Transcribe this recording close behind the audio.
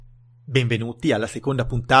Benvenuti alla seconda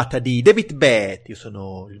puntata di DebitBet. Io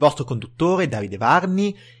sono il vostro conduttore Davide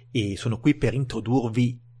Varni e sono qui per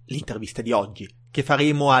introdurvi l'intervista di oggi che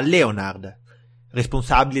faremo a Leonard,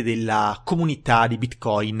 responsabile della comunità di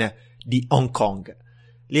Bitcoin di Hong Kong.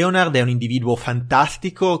 Leonard è un individuo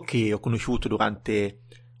fantastico che ho conosciuto durante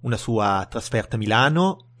una sua trasferta a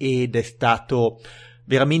Milano ed è stato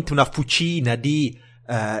veramente una fucina di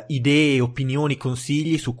idee, opinioni,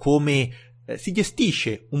 consigli su come si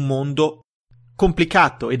gestisce un mondo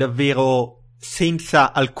complicato e davvero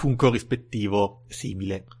senza alcun corrispettivo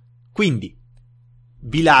simile. Quindi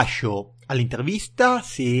vi lascio all'intervista.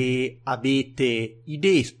 Se avete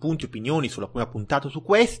idee, spunti, opinioni sulla prima puntata su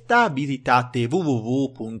questa, visitate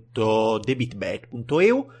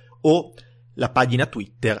www.debitbet.eu o la pagina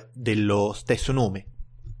Twitter dello stesso nome.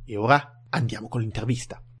 E ora andiamo con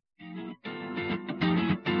l'intervista.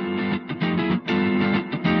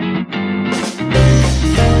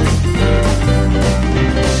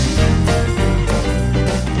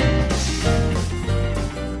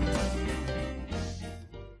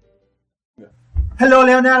 Hello,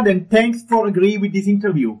 Leonard, and thanks for agreeing with this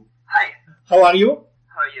interview. Hi. How are you?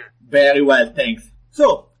 How are you? Very well, thanks.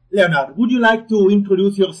 So, Leonard, would you like to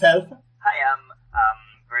introduce yourself? Hi, I'm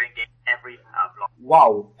very engaged in every blog.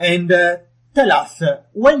 Wow. And tell us,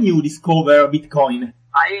 when you discover Bitcoin?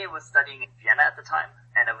 I was studying in Vienna at the time,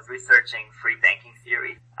 and I was researching free banking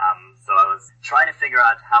theory. So I was trying to figure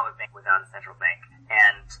out how a bank without a central bank.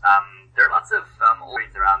 And there are lots of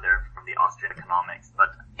theories around there from the Austrian economics,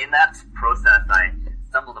 but in that process, I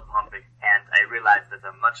stumbled upon it, and I realized there's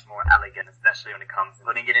a much more elegant, especially when it comes to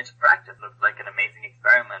putting it into practice. It looked like an amazing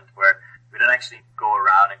experiment where we don't actually go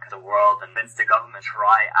around and cut the world and convince the government,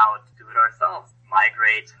 try out, do it ourselves,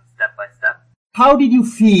 migrate step by step. How did you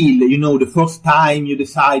feel, the first time you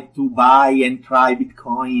decide to buy and try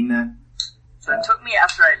Bitcoin? So it took me,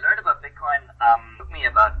 after I learned about Bitcoin, took me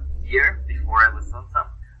about a year before I was sold some.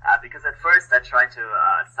 Because at first I tried to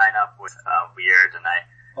sign up with Weird, and I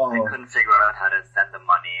couldn't figure out how to send them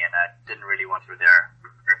money, and I didn't really want through their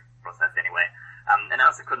process anyway. And I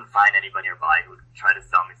also couldn't find anybody nearby who would try to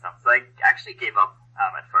sell me some. So I actually gave up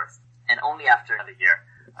at first. And only after another year,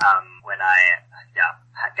 when I got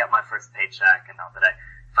my first paycheck, and now that I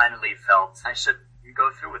finally felt I should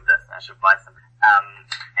go through with this, I should buy some.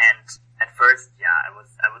 And at first, I was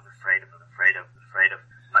afraid of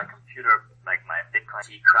my computer, like my Bitcoin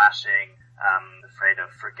key crashing, afraid of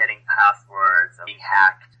forgetting passwords, of being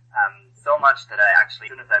hacked, so much that I actually,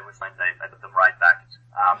 as soon as I was signed, I put them right back.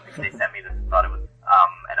 They sent me this, thought it was,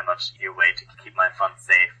 and a much easier way to keep my funds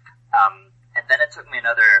safe. And then it took me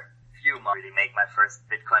another few months to really make my first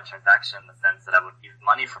Bitcoin transaction, in the sense that I would use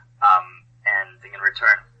money from, and in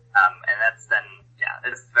return. And that's then,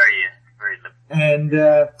 it's very, very limited. And,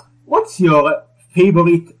 what's your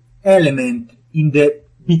favorite element in the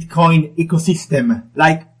Bitcoin ecosystem?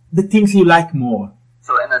 Like, the things you like more?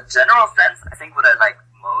 So in a general sense, I think what I like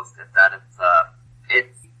most is that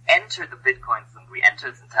it's entered the Bitcoin, we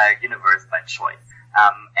enter this entire universe by choice.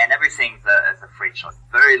 And everything's is a free choice.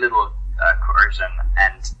 Very little coercion,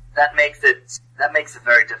 and that makes it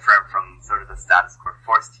very different from sort of the status quo. We're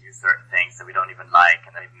forced to use certain things that we don't even like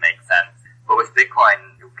and that even make sense. But with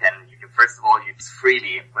Bitcoin, you can first of all use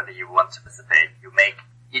freely whether you want to participate. You make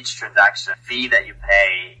each transaction, fee that you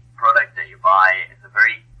pay, product that you buy is a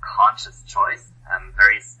very conscious choice.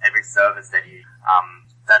 Every service that you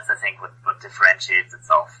that's I think what differentiates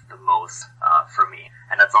itself the most for me,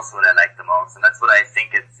 and that's also what I like the most, and that's what I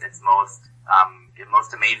think it's most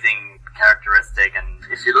amazing characteristic. And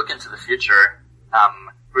if you look into the future,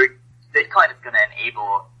 Bitcoin is going to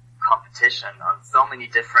enable competition on so many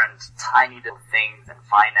different tiny little things in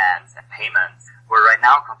finance and payments, where right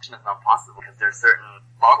now competition is not possible because there are certain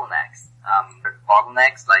bottlenecks. There's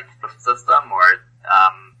bottlenecks like the system or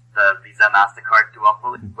the Visa MasterCard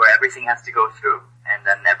duopoly, where everything has to go through, and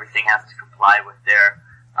then everything has to comply with their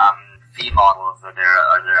fee models or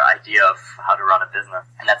their idea of how to run a business,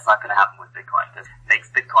 and that's not going to happen with Bitcoin. This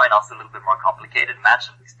makes Bitcoin also a little bit more complicated.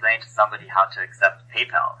 Imagine explain to somebody how to accept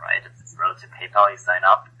PayPal, right? It's relative PayPal. You sign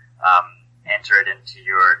up, enter it into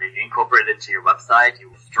you incorporate it into your website,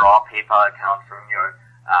 you withdraw a PayPal account from your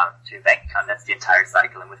to your bank account. That's the entire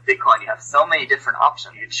cycle. And with Bitcoin, you have so many different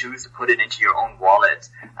options. You choose to put it into your own wallet,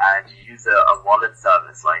 and you use a wallet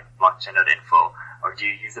service like blockchain.info, or do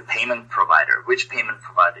you use a payment provider? Which payment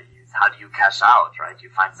provider you use? How do you cash out, right? Do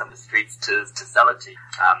you find some of the streets to sell it to?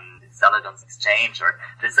 Sell it on exchange, or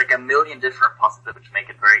there's like a million different possibilities which make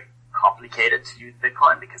it very complicated to use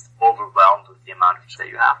Bitcoin because it's overwhelmed with the amount of that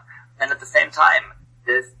you have. And at the same time,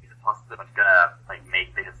 this is a possibility I'm gonna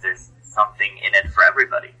make because there's something in it for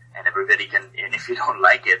everybody, and everybody can. And if you don't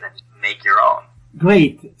like it, then make your own.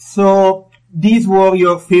 Great. So these were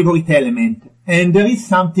your favorite element. And there is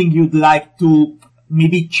something you'd like to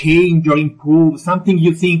maybe change or improve, something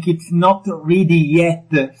you think it's not ready yet,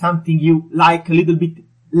 something you like a little bit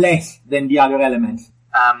less than the other elements?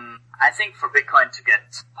 I think for Bitcoin to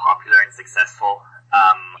get popular and successful,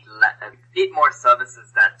 need more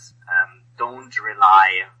services that don't rely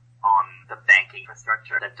on the banking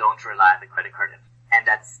infrastructure, that don't rely on the credit card, and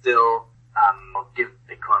that still give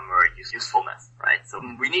Bitcoin more usefulness, right? So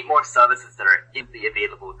we need more services that are easily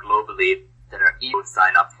available globally, that are easy to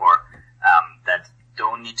sign up for, that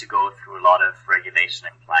don't need to go through a lot of regulation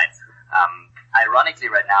and compliance. Ironically,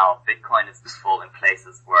 right now, Bitcoin is useful in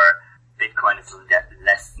places where Bitcoin is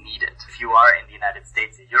less needed. If you are in the United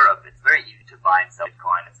States or Europe, it's very easy to buy and sell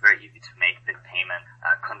Bitcoin. It's very easy to make the payment,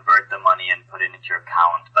 convert the money and put it into your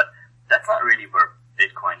account. But that's not really where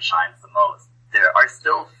Bitcoin shines the most. There are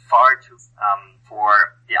still far too for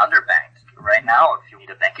the underbanked. Right now, if you need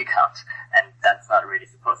a bank account, and that's not really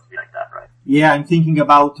supposed to be like that, right? Yeah, I'm thinking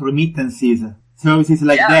about remittances, services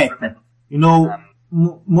like that. You know,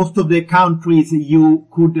 most of the countries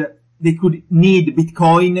they could need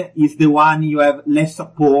Bitcoin is the one you have less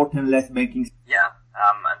support and less banking. Yeah,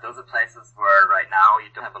 and those are places where right now you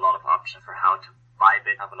don't have a lot of options for how to buy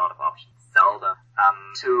Bitcoin, have a lot of options to sell them.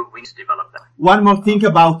 We need to develop that. One more thing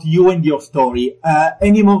about you and your story.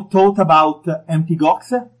 Any more thought about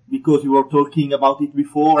mt-gox? Because you were talking about it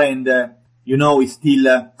before, and it's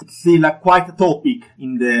still quite a topic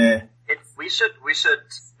in the. We should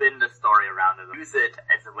spin the story around it, use it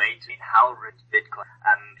as a way to how rich Bitcoin.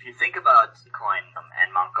 If you think about Bitcoin and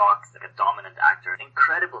Mt. Gox, like a dominant actor,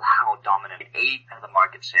 incredible how dominant. 8% of the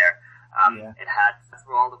market share. It had. That's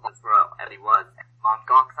where everybody was. Mt.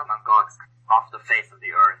 Gox off the face of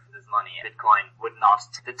the earth with his money. Bitcoin would not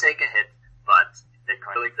take a hit, but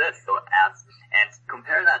Bitcoin still exists. And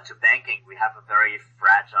compare that to banking, we have a very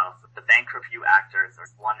fragile. So the bankrupt few actors or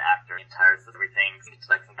one actor, the entire everything. It's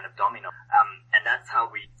like some kind of domino. And that's how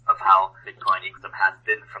Bitcoin ecosystem has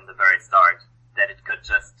been from the very start. That it could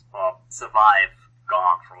just survive,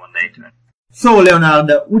 gone from one day to another. So,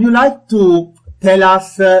 Leonard, would you like to tell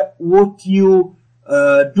us what you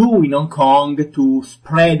do in Hong Kong to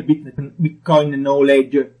spread Bitcoin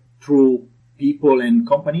knowledge through people and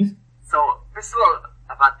companies? So, first of all,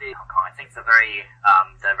 about the Hong Kong, I think it's a very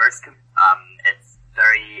diverse. It's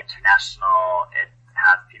very international. It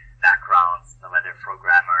has backgrounds, whether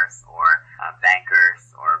programmers or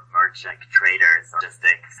bankers or merchant traders or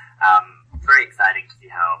logistics. Very exciting to see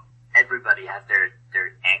how everybody has their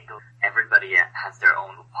angle. Everybody has their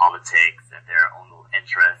own politics and their own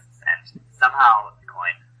interests, and somehow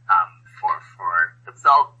Bitcoin for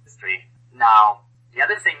themselves history. Now, the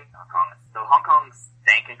other thing in Hong Kong is, so Hong Kong's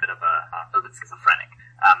banking is a little bit schizophrenic.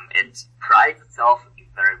 It prides itself on being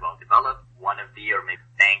very well developed, one of the or maybe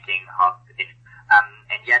banking hub,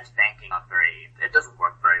 and yet banking it doesn't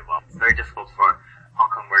work very well. It's very difficult for Hong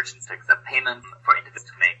Kong merchants to accept payment, for individuals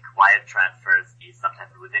to make wire transfers,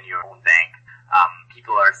 sometimes within your own bank.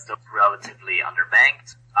 People are still relatively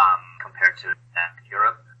underbanked compared to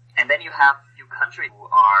Europe. And then you have a few countries who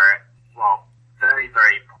are, very,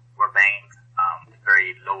 very poor banks,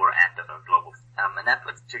 very lower end of the global. And that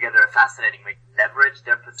puts together a fascinating way to leverage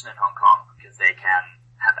their position in Hong Kong because they can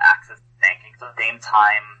have access to banking, so at the same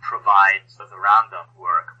time provide those around them who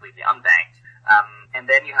are completely unbanked. And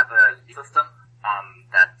then you have a legal system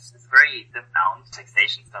that is very sound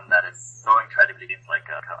taxation system that is so incredibly, it's like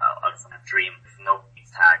a dream with no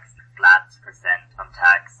tax, flat percent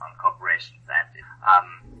tax on corporations,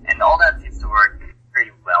 and all that seems to work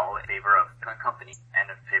very well in favor of companies and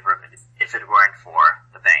in favor of it if it weren't for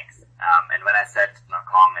the banks. And when I said Hong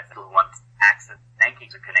Kong, I still want access to banking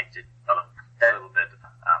to connect it a little bit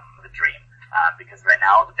of a dream, because right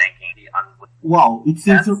now the banking, wow, it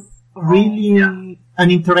seems really an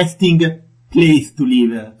interesting place to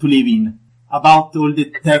live in, about all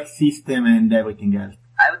the tax system and everything else.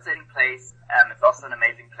 I would say in place, it's also an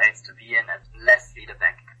amazing place to be in and less need a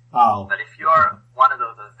bank. Wow. But if you're one of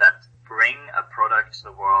those that bring a product to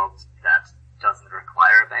the world that doesn't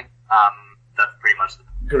require a bank, that's pretty much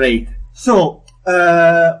Great. So,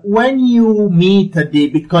 when you meet at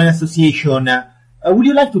the Bitcoin Association, would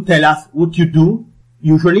you like to tell us what you do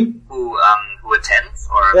usually? Who attends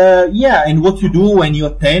or? Yeah, and what you do when you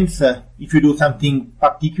attend, if you do something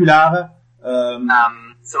particular.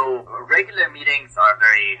 So regular meetings are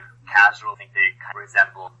very casual. I think they kind of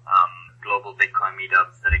resemble global Bitcoin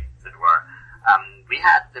meetups that were. We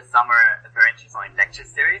had this summer a very interesting lecture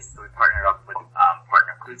series. So we partnered up with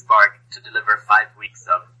partner CoinSpark to deliver 5 weeks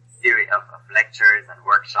of series of lectures and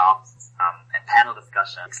workshops and panel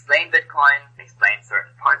discussion. Explain Bitcoin, explain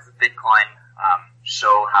certain parts of Bitcoin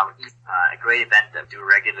show how a great event that we do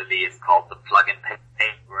regularly is called the Plug and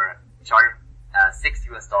Pay, where we charge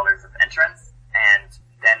 $6 of entrance and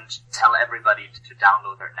then tell everybody to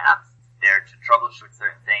download certain apps there to troubleshoot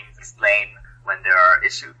certain things, explain when there are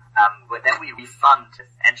issues. But then we refund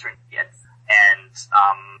entrance tickets, and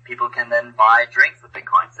people can then buy drinks with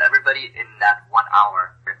Bitcoin. So everybody in that 1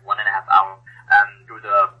 hour, 1.5 hours, through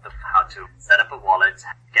the how to set up a wallet,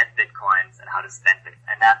 get Bitcoins, and how to spend it.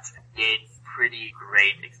 And that creates pretty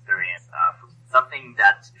great experience. Something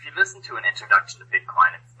that, if you listen to an introduction to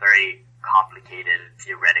Bitcoin, it's very complicated,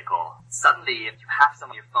 theoretical. Suddenly, if you have some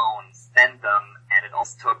on your phone, spend them, and it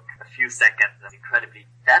also took a few seconds. That's incredibly,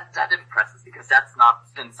 that impresses, because that's not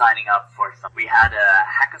been signing up for some. We had a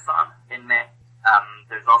hackathon in May.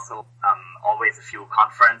 There's also always a few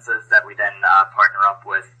conferences that we then partner up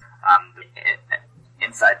with.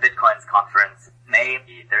 Inside Bitcoin's conference, May,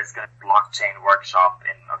 there's going to be a blockchain workshop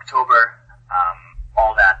in October.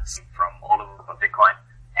 All that from all over Bitcoin,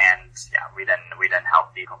 and we then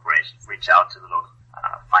help the corporations reach out to the local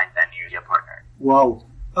find venue, media partner. Wow.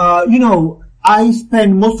 I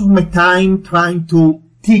spend most of my time trying to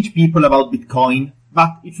teach people about Bitcoin,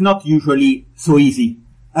 but it's not usually so easy.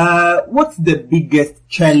 What's the biggest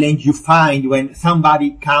challenge you find when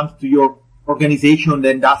somebody comes to your organization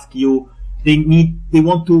and asks you they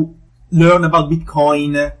want to learn about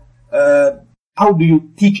Bitcoin? How do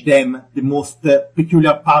you teach them the most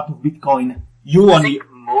peculiar part of Bitcoin? I think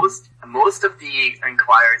most of the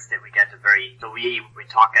inquiries that we get are we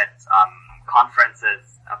talk at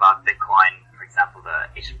conferences about Bitcoin. For example, the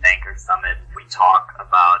Asian Bankers Summit. We talk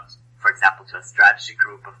about, for example, to a strategy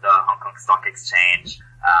group of the Hong Kong Stock Exchange,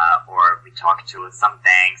 or we talk to some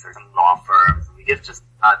banks or some law firms. We give just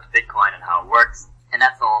Bitcoin and how it works, and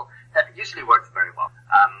that's all. That usually works very well.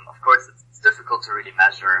 Of course, it's difficult to really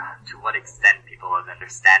measure to what extent people are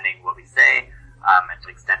understanding what we say, and to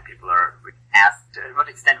what extent people are asked, to what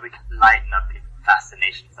extent we can lighten up the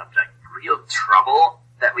fascination subject. Real trouble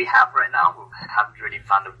that we have right now, we haven't really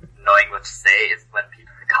found of knowing what to say, is when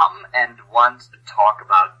people come and want to talk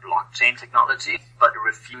about blockchain technology, but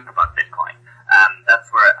refuse about Bitcoin. That's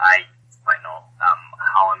where I know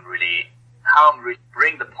how I'm really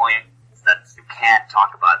bring the point that you can't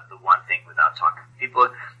talk about the one thing without talking to people.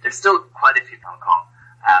 There's still quite a few in Hong Kong,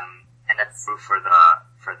 and that's true for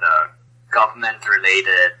the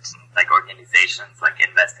government-related organizations like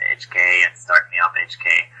Invest HK and Start Me Up HK.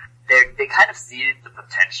 They kind of see the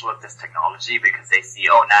potential of this technology because they see,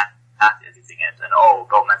 NAT is using it, and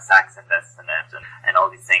Goldman Sachs invests in it, and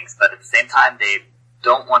all these things. But at the same time, they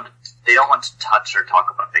don't want to touch or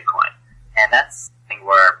talk about Bitcoin, and that's something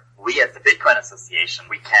where we, as the Bitcoin Association,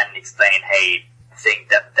 we can explain, hey, thing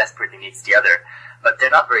that desperately needs the other, but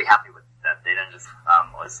they're not very happy with that. They don't just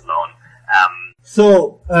us alone.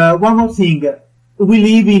 So one more thing, we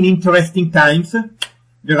live in interesting times.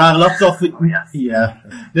 There are lots of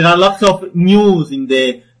there are lots of news in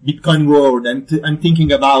the Bitcoin world. I'm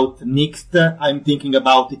thinking about Next. I'm thinking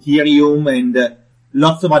about Ethereum and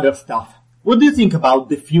lots of other stuff. What do you think about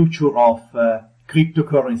the future of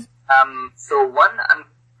cryptocurrency? So one, I'm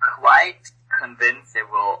quite convinced there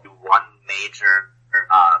will be one major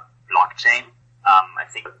blockchain. I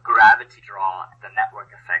think the gravity draw, the network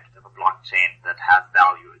effect of a blockchain that has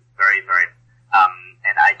value is very, very,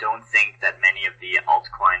 and I don't think that many of the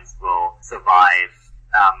altcoins will survive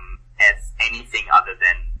as anything other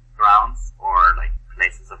than grounds or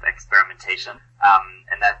places of experimentation.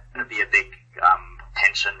 And that's going to be a big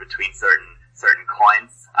tension between certain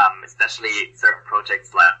coins, especially certain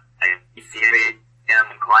projects like Ethereum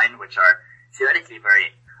and Coin, which are theoretically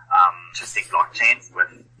very interesting blockchains with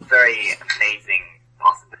very amazing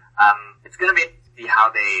possibilities. It's going to be how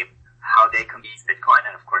they compete with Bitcoin,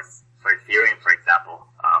 and of course for Ethereum, for example,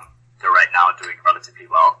 they're right now doing relatively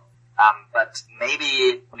well. But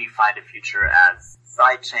maybe we find a future as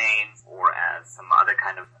side chains or as some other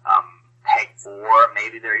kind of pegs, or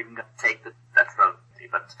maybe they're even going to take that's relatively.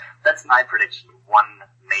 But that's my prediction. One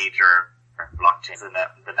major blockchain,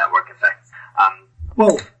 the network effects.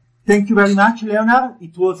 Well, thank you very much, Leonard.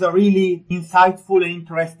 It was a really insightful and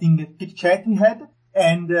interesting chit chat we had.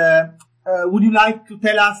 And would you like to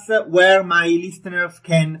tell us where my listeners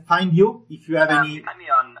can find you, if you have any? Find me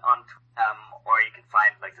on or you can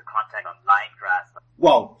find the contact on Linegrass.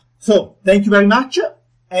 Wow. So, thank you very much,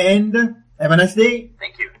 and have a nice day.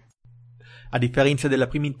 Thank you. A differenza della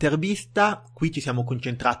prima intervista, qui ci siamo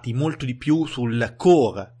concentrati molto di più sul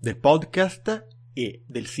core del podcast e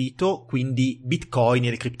del sito, quindi Bitcoin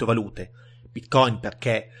e le criptovalute. Bitcoin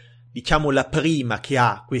perché, diciamo, la prima che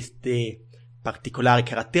ha queste particolari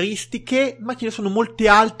caratteristiche, ma ce ne sono molte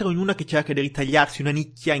altre, ognuna che cerca di ritagliarsi una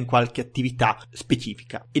nicchia in qualche attività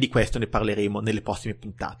specifica, e di questo ne parleremo nelle prossime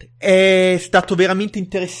puntate. È stato veramente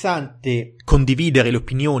interessante condividere le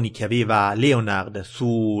opinioni che aveva Leonard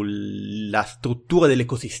sulla struttura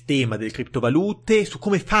dell'ecosistema delle criptovalute, su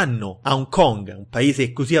come fanno a Hong Kong, un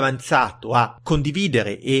paese così avanzato, a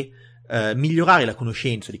condividere e migliorare la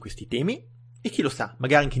conoscenza di questi temi, e chi lo sa,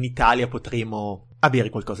 magari anche in Italia potremo avere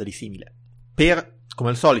qualcosa di simile. Per, come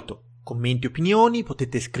al solito, commenti e opinioni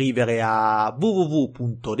potete scrivere a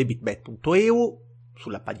www.debitbet.eu,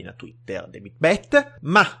 sulla pagina Twitter DebitBet,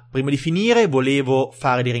 ma prima di finire volevo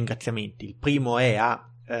fare dei ringraziamenti. Il primo è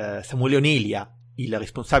a Samuele Onelia, il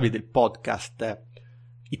responsabile del podcast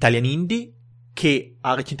Italian Indie, che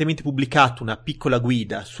ha recentemente pubblicato una piccola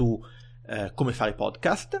guida su come fare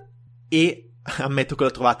podcast, e ammetto che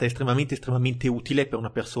l'ho trovata estremamente utile per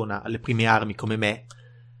una persona alle prime armi come me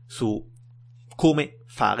su come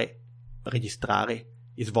fare, registrare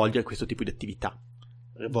e svolgere questo tipo di attività.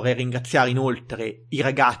 Vorrei ringraziare inoltre i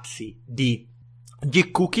ragazzi di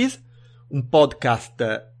Geek Cookies, un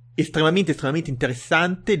podcast estremamente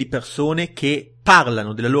interessante di persone che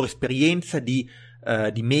parlano della loro esperienza di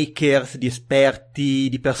makers, di esperti,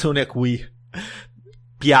 di persone a cui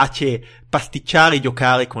piace pasticciare e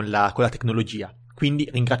giocare con la tecnologia. Quindi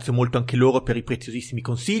ringrazio molto anche loro per i preziosissimi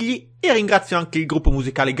consigli, e ringrazio anche il gruppo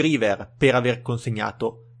musicale Griever per aver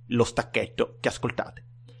consegnato lo stacchetto che ascoltate.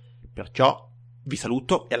 Perciò vi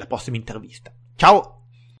saluto e alla prossima intervista. Ciao!